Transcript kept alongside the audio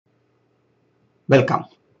Welcome.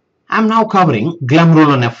 I am now covering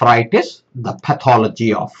glomerulonephritis, the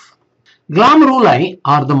pathology of. Glomeruli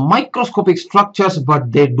are the microscopic structures,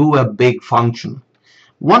 but they do a big function.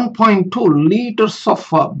 1.2 liters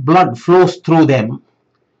of blood flows through them,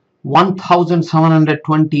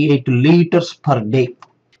 1728 liters per day.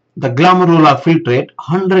 The glomerular filtrate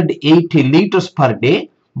 180 liters per day.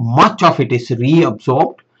 Much of it is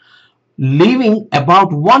reabsorbed, leaving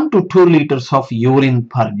about 1 to 2 liters of urine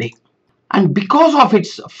per day. And because of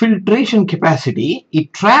its filtration capacity,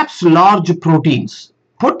 it traps large proteins,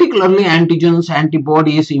 particularly antigens,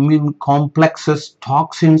 antibodies, immune complexes,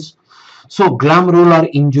 toxins. So glomerular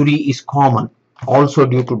injury is common, also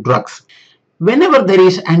due to drugs. Whenever there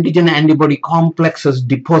is antigen antibody complexes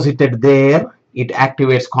deposited there, it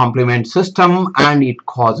activates complement system and it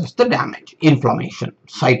causes the damage, inflammation,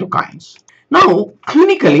 cytokines. Now,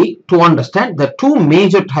 clinically, to understand the two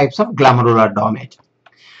major types of glomerular damage.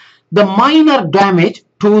 The minor damage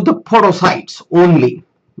to the podocytes only,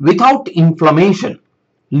 without inflammation,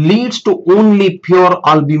 leads to only pure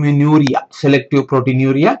albuminuria, selective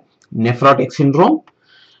proteinuria, nephrotic syndrome,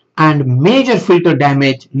 and major filter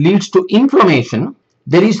damage leads to inflammation.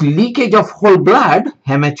 There is leakage of whole blood,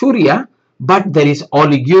 hematuria, but there is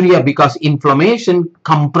oliguria because inflammation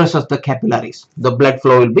compresses the capillaries. The blood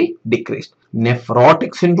flow will be decreased.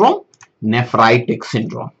 Nephrotic syndrome, nephritic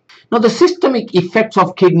syndrome. Now the systemic effects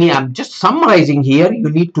of kidney, I'm just summarizing here. You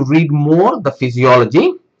need to read more the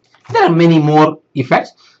physiology. There are many more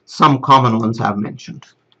effects. Some common ones I have mentioned.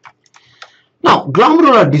 Now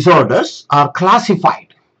glomerular disorders are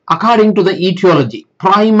classified according to the etiology.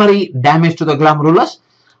 Primary damage to the glomerulus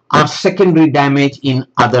or secondary damage in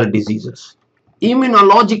other diseases.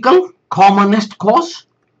 Immunological commonest cause,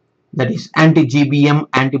 that is anti-GBM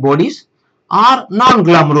antibodies, are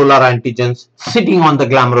non-glomerular antigens sitting on the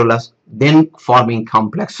glomerulus, then forming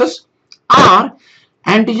complexes, or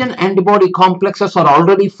antigen antibody complexes are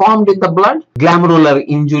already formed in the blood. Glomerular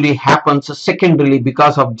injury happens secondarily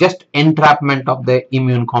because of just entrapment of the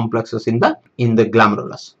immune complexes in the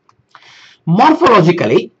glomerulus.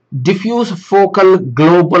 Morphologically, diffuse, focal,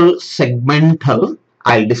 global, segmental,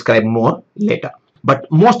 I'll describe more later.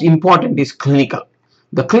 But most important is clinical.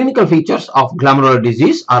 The clinical features of glomerular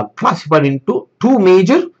disease are classified into two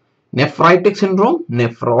major: nephritic syndrome,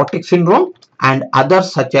 nephrotic syndrome, and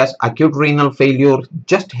others such as acute renal failure,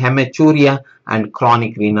 just hematuria, and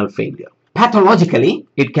chronic renal failure. Pathologically,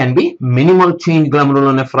 it can be minimal change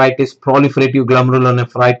glomerulonephritis, proliferative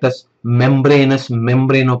glomerulonephritis, membranous,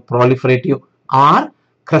 membranoproliferative, or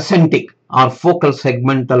crescentic or focal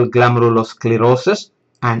segmental glomerulosclerosis.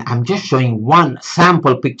 And I'm just showing one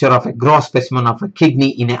sample picture of a gross specimen of a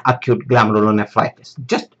kidney in an acute glomerulonephritis.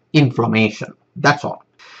 Just inflammation. That's all.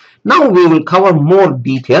 Now we will cover more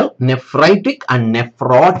detail. Nephritic and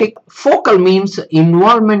nephrotic. Focal means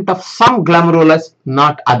involvement of some glomerulus,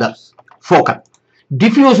 not others. Focal.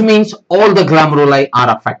 Diffuse means all the glomeruli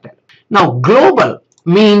are affected. Now global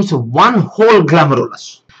means one whole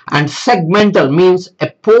glomerulus. And segmental means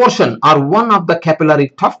a portion or one of the capillary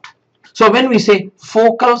tuft. So when we say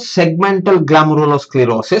focal segmental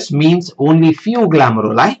glomerulosclerosis, means only few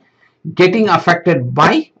glomeruli getting affected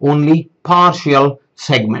by only partial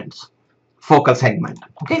segments. Focal segment.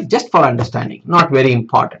 Okay, just for understanding, not very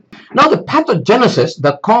important. Now the pathogenesis,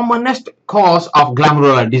 the commonest cause of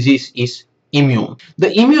glomerular disease is immune.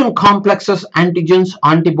 The immune complexes, antigens,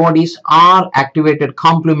 antibodies, or activated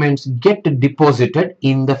complements get deposited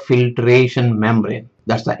in the filtration membrane.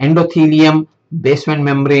 That's the endothelium, basement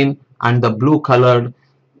membrane, and the blue colored,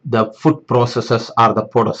 the foot processes are the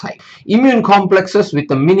podocyte. Immune complexes with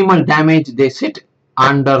the minimal damage, they sit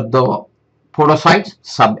under the podocytes,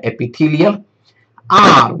 subepithelial,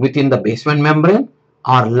 or within the basement membrane,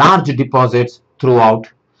 or large deposits throughout,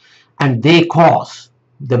 and they cause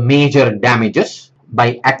the major damages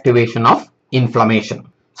by activation of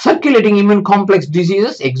inflammation. Circulating immune complex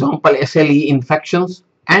diseases, example SLE infections,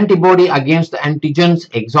 antibody against the antigens,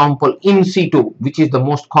 example in situ, which is the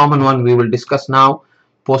most common one we will discuss now,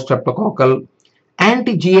 post-streptococcal.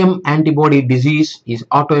 Anti-GM antibody disease is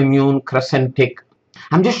autoimmune, crescentic.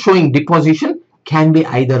 I'm just showing deposition can be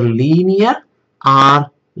either linear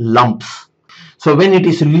or lumps. So when it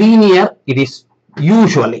is linear, it is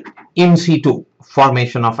usually in situ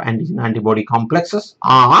formation of antigen antibody complexes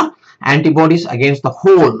or antibodies against the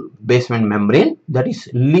whole basement membrane, that is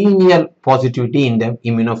linear positivity in the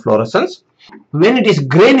immunofluorescence. When it is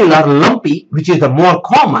granular, lumpy, which is the more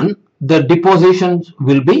common, the depositions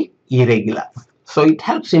will be irregular. So it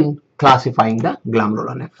helps in classifying the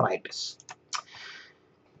glomerulonephritis.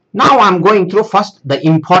 Now I'm going through first the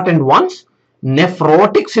important ones.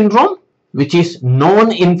 Nephrotic syndrome, which is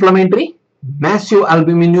non-inflammatory. massive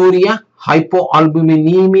albuminuria,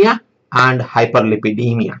 hypoalbuminemia, and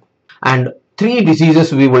hyperlipidemia. And three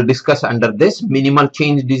diseases we will discuss under this: minimal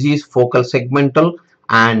change disease, focal segmental,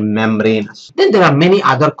 and membranous. Then there are many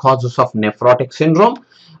other causes of nephrotic syndrome.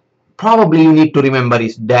 Probably you need to remember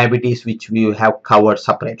is diabetes, which we have covered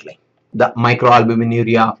separately. The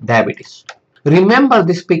microalbuminuria of diabetes. Remember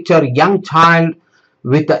this picture: young child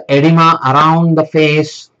with edema around the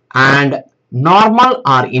face and normal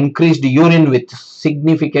or increased urine with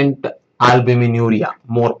significant albuminuria,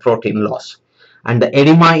 more protein loss. And the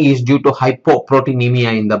edema is due to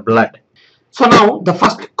hypoproteinemia in the blood. So now the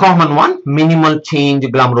first common one, minimal change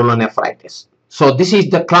glomerulonephritis. So this is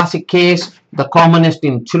the classic case, the commonest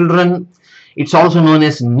in children. It's also known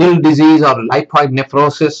as nil disease or lipoid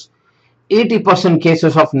nephrosis. 80%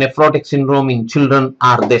 cases of nephrotic syndrome in children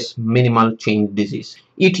are this minimal change disease.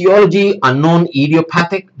 Etiology unknown,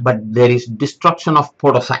 idiopathic, but there is destruction of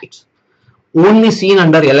podocytes. Only seen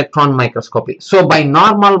under electron microscopy. So by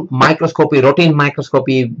normal microscopy, routine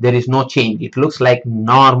microscopy, there is no change. It looks like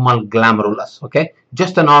normal glomerulus. Okay,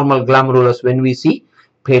 just a normal glomerulus when we see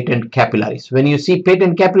patent capillaries. When you see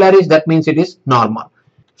patent capillaries, that means it is normal.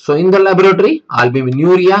 So in the laboratory,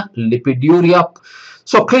 albuminuria, lipiduria.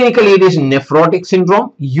 So clinically it is nephrotic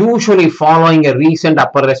syndrome, usually following a recent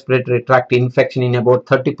upper respiratory tract infection in about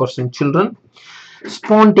 30% children.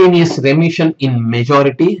 Spontaneous remission in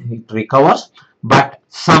majority, it recovers, but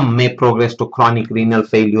some may progress to chronic renal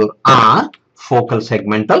failure or focal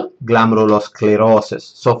segmental glomerulosclerosis.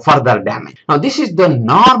 So further damage. Now this is the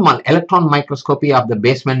normal electron microscopy of the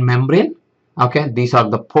basement membrane. Okay, these are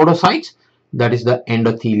the podocytes, that is the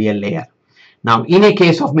endothelial layer. Now in a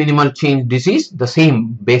case of minimal change disease, the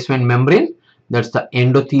same basement membrane, that's the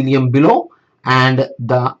endothelium below, and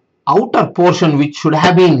the outer portion which should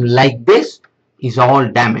have been like this is all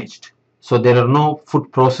damaged. So there are no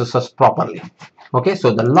food processes properly. Okay,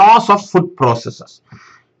 so the loss of food processes,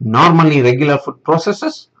 normally regular food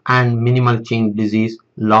processes, and minimal change disease,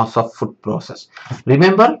 loss of food process.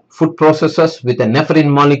 Remember, food processes with a nephrin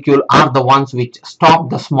molecule are the ones which stop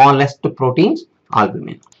the smallest proteins,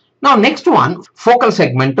 albumin. Now next one, focal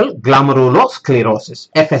segmental glomerulosclerosis,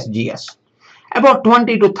 FSGS. About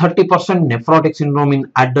 20 to 30% nephrotic syndrome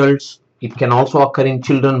in adults. It can also occur in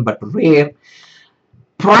children but rare.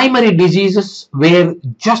 Primary diseases where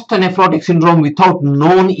just a nephrotic syndrome without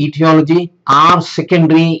known etiology, are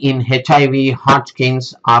secondary in HIV,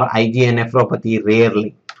 Hodgkin's, or IgA nephropathy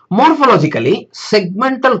rarely. Morphologically,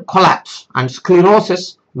 segmental collapse and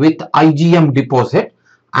sclerosis with IgM deposit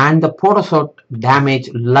and the podocyte damage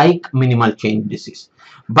like minimal change disease.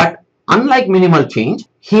 But unlike minimal change,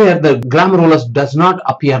 here the glomerulus does not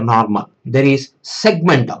appear normal. There is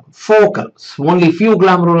segmental, focal, only few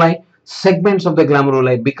glomeruli. Segments of the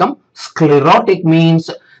glomeruli become sclerotic, means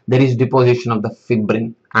there is deposition of the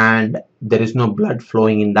fibrin and there is no blood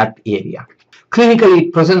flowing in that area. Clinically,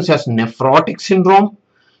 it presents as nephrotic syndrome,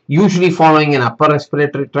 usually following an upper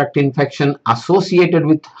respiratory tract infection associated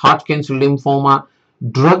with Hodgkin's lymphoma,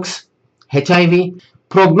 drugs, HIV.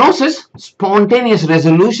 Prognosis, spontaneous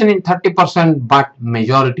resolution in 30%, but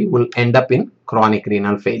majority will end up in chronic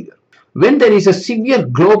renal failure. When there is a severe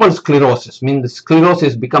global sclerosis, means the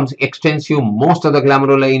sclerosis becomes extensive, most of the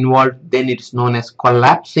glomeruli involved, then it is known as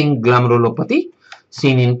collapsing glomerulopathy,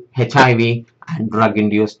 seen in HIV and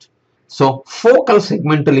drug-induced. So, focal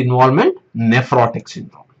segmental involvement, nephrotic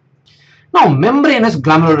syndrome. Now, membranous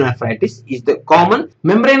glomerulonephritis is the common.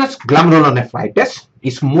 Membranous glomerulonephritis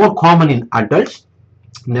is more common in adults.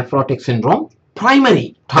 Nephrotic syndrome.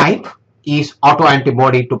 Primary type is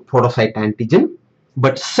autoantibody to podocyte antigen,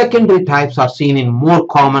 but secondary types are seen in more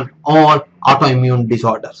common all autoimmune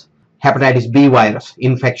disorders. Hepatitis B virus,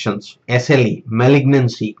 infections, SLE,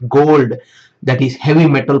 malignancy, gold, that is heavy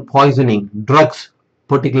metal poisoning, drugs,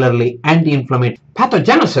 particularly anti-inflammatory.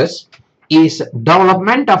 Pathogenesis is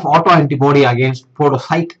development of autoantibody against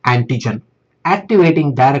podocyte antigen,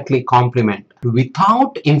 activating directly complement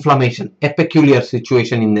without inflammation, a peculiar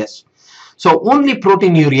situation in this. So only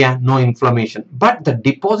proteinuria, no inflammation, but the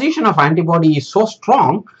deposition of antibody is so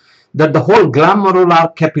strong that the whole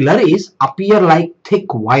glomerular capillaries appear like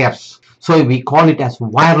thick wires. So we call it as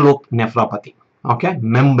wire loop nephropathy. Okay,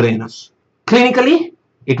 membranous. Clinically,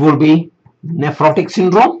 it will be nephrotic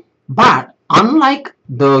syndrome, but unlike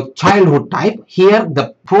the childhood type, here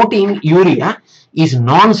the protein urea is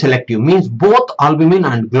non-selective, means both albumin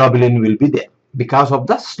and globulin will be there because of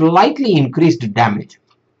the slightly increased damage.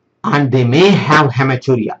 And they may have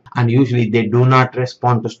hematuria, and usually they do not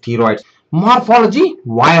respond to steroids. Morphology,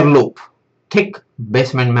 wire loop, thick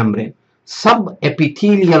basement membrane,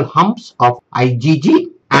 subepithelial humps of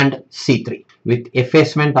IgG and C3. with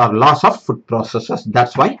effacement or loss of food processes.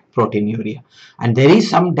 That's why proteinuria. And there is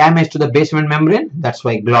some damage to the basement membrane. That's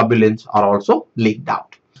why globulins are also leaked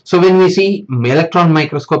out. So when we see electron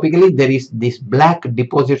microscopically, there is these black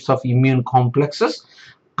deposits of immune complexes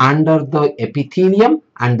under the epithelium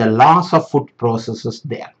and the loss of food processes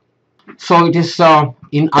there. So it is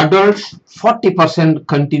in adults, 40%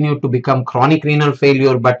 continue to become chronic renal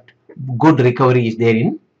failure, but good recovery is there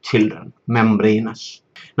in children, membranous.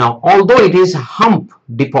 Now, although it is hump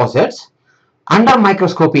deposits, under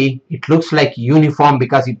microscopy, it looks like uniform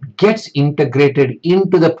because it gets integrated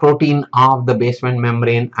into the protein of the basement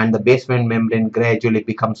membrane, and the basement membrane gradually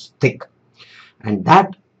becomes thick. And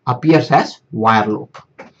that appears as wire loop.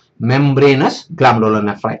 Membranous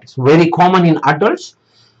glomerulonephritis. Very common in adults,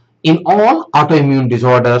 in all autoimmune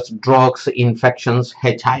disorders, drugs, infections,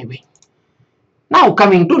 HIV. Now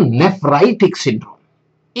coming to nephritic syndrome.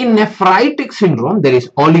 In nephritic syndrome, there is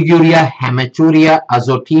oliguria, hematuria,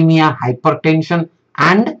 azotemia, hypertension,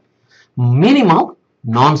 and minimal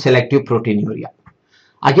non-selective proteinuria.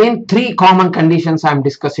 Again, three common conditions I am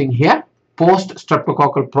discussing here: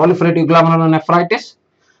 post-streptococcal proliferative glomerulonephritis,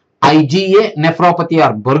 IgA nephropathy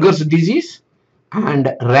or Buerger's disease,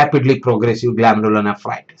 and rapidly progressive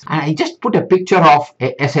glomerulonephritis. And I just put a picture of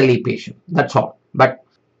a SLE patient. That's all. But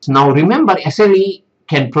now remember, SLE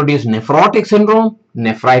can produce nephrotic syndrome,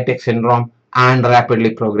 nephritic syndrome, and rapidly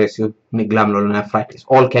progressive glomerulonephritis.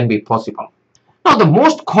 All can be possible. Now, the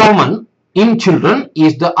most common in children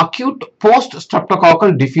is the acute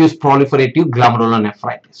post-streptococcal diffuse proliferative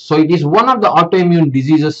glomerulonephritis. So, it is one of the autoimmune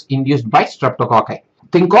diseases induced by streptococci.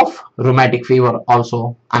 Think of rheumatic fever,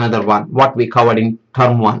 also another one, what we covered in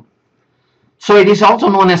term 1. So, it is also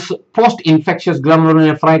known as post-infectious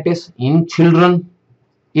glomerulonephritis in children.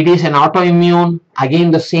 It is an autoimmune, again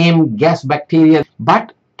the same gas bacteria,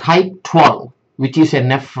 but type 12, which is a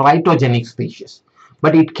nephrogenic species.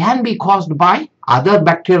 But it can be caused by other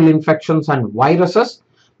bacterial infections and viruses,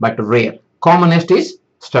 but rare. Commonest is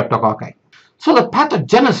streptococci. So the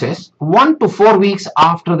pathogenesis, 1 to 4 weeks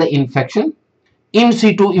after the infection, in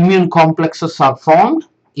situ immune complexes are formed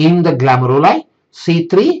in the glomeruli,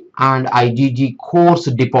 C3 and IgG coarse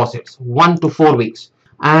deposits, 1 to 4 weeks.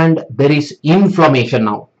 And there is inflammation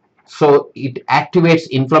now. So it activates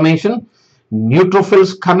inflammation,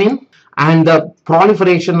 neutrophils come in, and the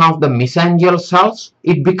proliferation of the mesangial cells,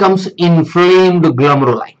 it becomes inflamed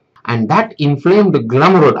glomeruli. And that inflamed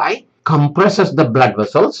glomeruli compresses the blood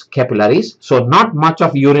vessels, capillaries, so not much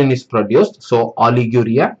of urine is produced, so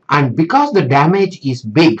oliguria. And because the damage is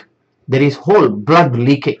big, there is whole blood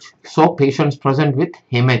leakage. So patients present with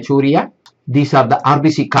hematuria. These are the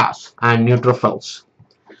RBC CAS and neutrophils.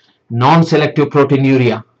 Non-selective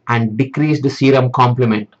proteinuria and decreased serum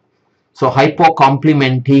complement. So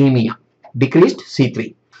hypocomplementemia, decreased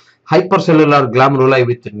C3. Hypercellular glomeruli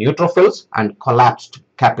with neutrophils and collapsed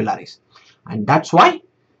capillaries. And that's why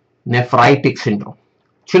nephritic syndrome.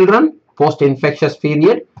 Children, post-infectious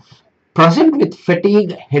period, present with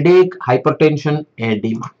fatigue, headache, hypertension,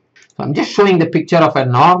 edema. So I'm just showing the picture of a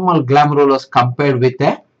normal glomerulus compared with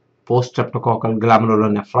a post-streptococcal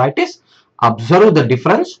glomerulonephritis. Observe the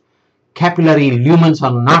difference. Capillary lumens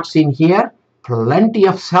are not seen here. Plenty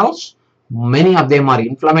of cells. Many of them are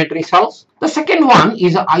inflammatory cells. The second one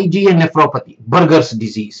is IgA nephropathy, Buerger's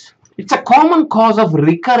disease. It's a common cause of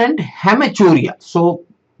recurrent hematuria. So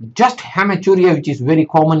just hematuria, which is very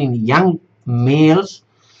common in young males,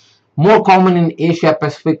 more common in Asia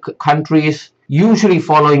Pacific countries, usually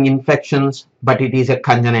following infections, but it is a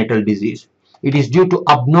congenital disease. It is due to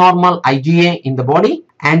abnormal IgA in the body,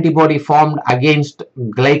 antibody formed against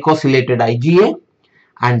glycosylated IgA,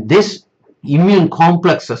 and this immune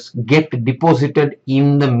complexes get deposited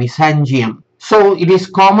in the mesangium. So it is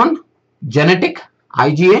common, genetic,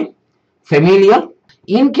 IgA, familial.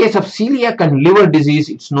 In case of celiac and liver disease,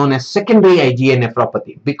 it's known as secondary IgA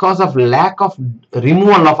nephropathy because of lack of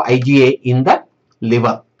removal of IgA in the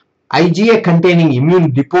liver. IgA containing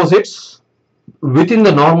immune deposits within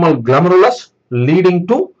the normal glomerulus, leading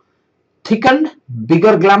to thickened,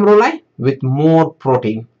 bigger glomeruli with more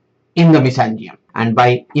protein in the mesangium. And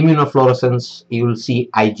by immunofluorescence, you will see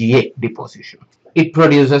IgA deposition. It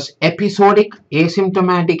produces episodic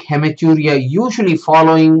asymptomatic hematuria, usually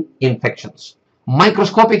following infections.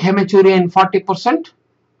 Microscopic hematuria in 40%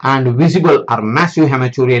 and visible or massive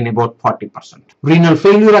hematuria in about 40%. Renal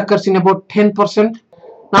failure occurs in about 10%.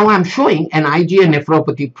 Now I am showing an IgA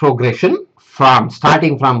nephropathy progression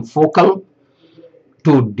starting from focal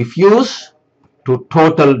to diffuse to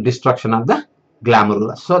total destruction of the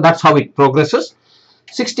glomerulus. So that's how it progresses.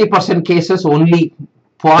 60% cases only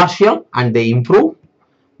partial and they improve,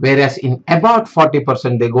 whereas in about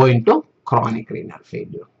 40% they go into chronic renal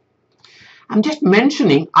failure. I'm just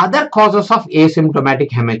mentioning other causes of asymptomatic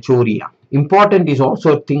hematuria. Important is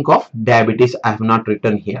also think of diabetes. I have not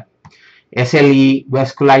written here. SLE,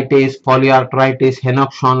 vasculitis, polyarteritis,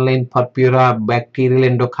 Henoch-Schönlein, purpura, bacterial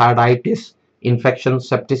endocarditis, infection,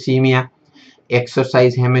 septicemia,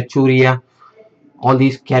 exercise hematuria. All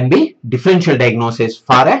these can be differential diagnosis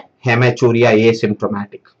for a hematuria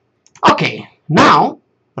asymptomatic. Okay, now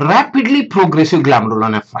rapidly progressive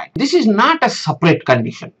glomerulonephritis. This is not a separate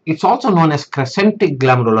condition. It's also known as crescentic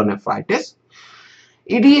glomerulonephritis.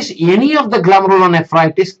 It is any of the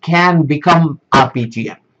glomerulonephritis can become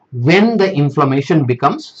RPGN when the inflammation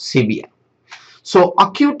becomes severe. So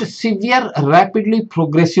acute severe rapidly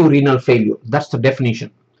progressive renal failure, that's the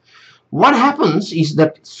definition. What happens is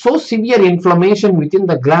that so severe inflammation within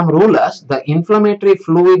the glomerulus, the inflammatory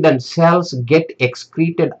fluid and cells get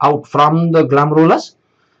excreted out from the glomerulus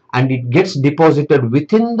and it gets deposited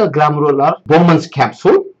within the glomerular Bowman's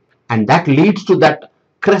capsule, and that leads to that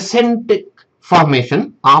crescentic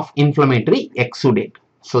formation of inflammatory exudate.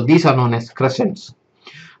 So these are known as crescents.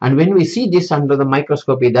 And when we see this under the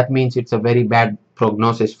microscopy, that means it's a very bad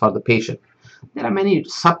prognosis for the patient. There are many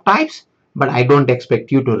subtypes, but I don't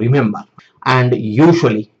expect you to remember. And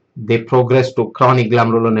usually they progress to chronic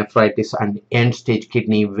glomerulonephritis and end-stage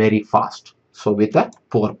kidney very fast. So with a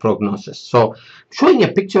poor prognosis. So showing a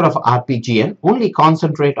picture of RPGN, only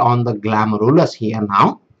concentrate on the glomerulus here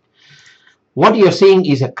now. What you're seeing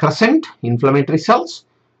is a crescent, inflammatory cells,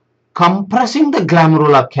 compressing the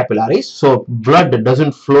glomerular capillaries. So blood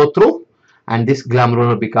doesn't flow through and this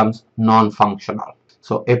glomerular becomes non-functional.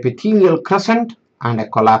 So epithelial crescent and a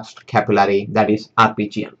collapsed capillary, that is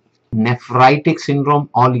RPGN. Nephrotic syndrome,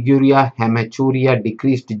 oliguria, hematuria,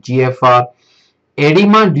 decreased GFR,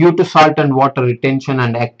 edema due to salt and water retention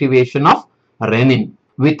and activation of renin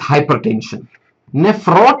with hypertension.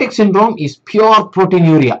 Nephrotic syndrome is pure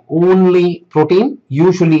proteinuria, only protein,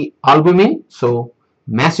 usually albumin, so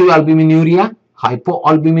massive albuminuria,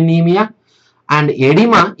 hypoalbuminemia, and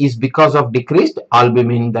edema is because of decreased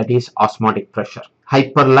albumin, that is osmotic pressure.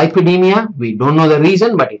 Hyperlipidemia, we don't know the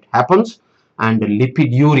reason, but it happens, and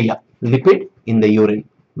lipiduria, lipid in the urine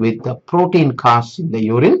with the protein cast in the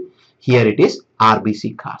urine. Here it is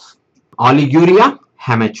RBC cast. Oliguria,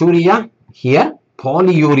 hematuria, here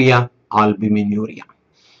polyuria, albuminuria.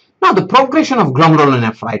 Now the progression of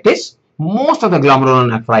glomerulonephritis, most of the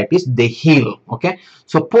glomerulonephritis they heal. Okay,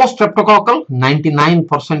 so post streptococcal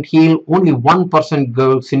 99% heal, only 1%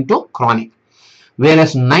 goes into chronic,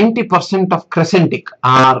 whereas 90% of crescentic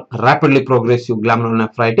or rapidly progressive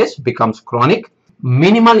glomerulonephritis becomes chronic.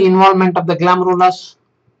 Minimal involvement of the glomerulus,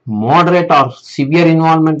 moderate or severe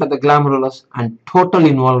involvement of the glomerulus, and total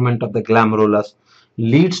involvement of the glomerulus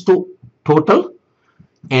leads to total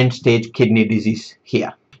end-stage kidney disease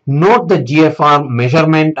here. Note the GFR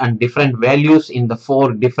measurement and different values in the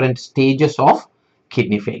 4 different stages of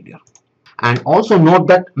kidney failure. And also note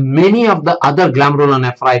that many of the other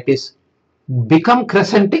glomerulonephritis become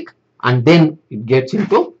crescentic and then it gets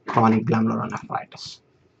into chronic glomerulonephritis.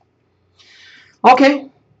 Okay,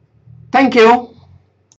 thank you.